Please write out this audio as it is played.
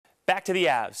Back to the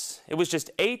Avs. It was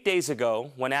just 8 days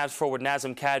ago when Avs forward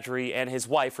Nazem Kadri and his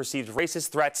wife received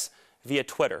racist threats via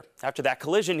Twitter after that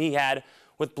collision he had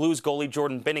with Blues goalie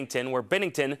Jordan Binnington, where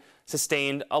Binnington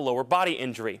sustained a lower body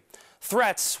injury.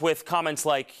 Threats with comments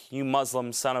like, "You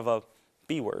Muslim son of a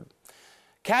B-word."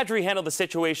 Kadri handled the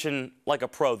situation like a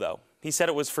pro, though. He said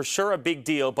it was for sure a big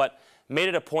deal, but made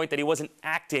it a point that he wasn't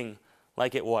acting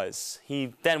like it was.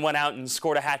 He then went out and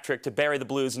scored a hat trick to bury the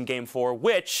Blues in Game 4,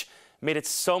 which made it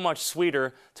so much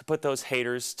sweeter to put those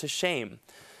haters to shame.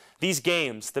 These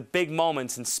games, the big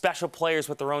moments and special players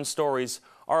with their own stories,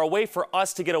 are a way for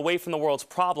us to get away from the world's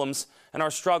problems and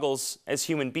our struggles as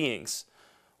human beings.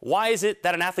 Why is it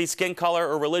that an athlete's skin color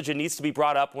or religion needs to be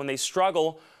brought up when they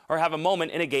struggle or have a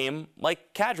moment in a game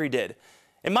like Kadri did?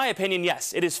 In my opinion,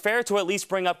 yes, it is fair to at least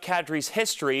bring up Kadri's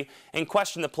history and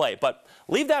question the play, but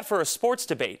leave that for a sports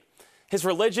debate. His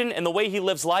religion and the way he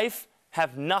lives life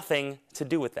have nothing to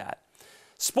do with that.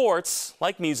 Sports,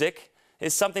 like music,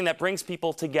 is something that brings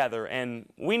people together, and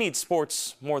we need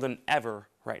sports more than ever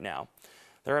right now.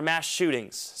 There are mass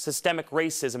shootings, systemic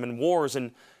racism, and wars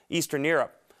in Eastern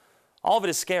Europe. All of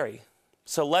it is scary,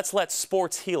 so let's let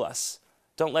sports heal us.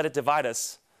 Don't let it divide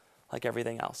us like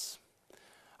everything else.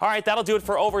 All right, that'll do it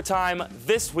for Overtime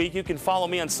this week. You can follow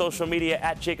me on social media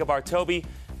at Jacob Tobey.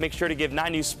 Make sure to give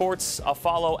 9 News Sports a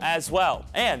follow as well.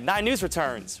 And 9 News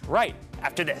returns right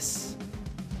after this.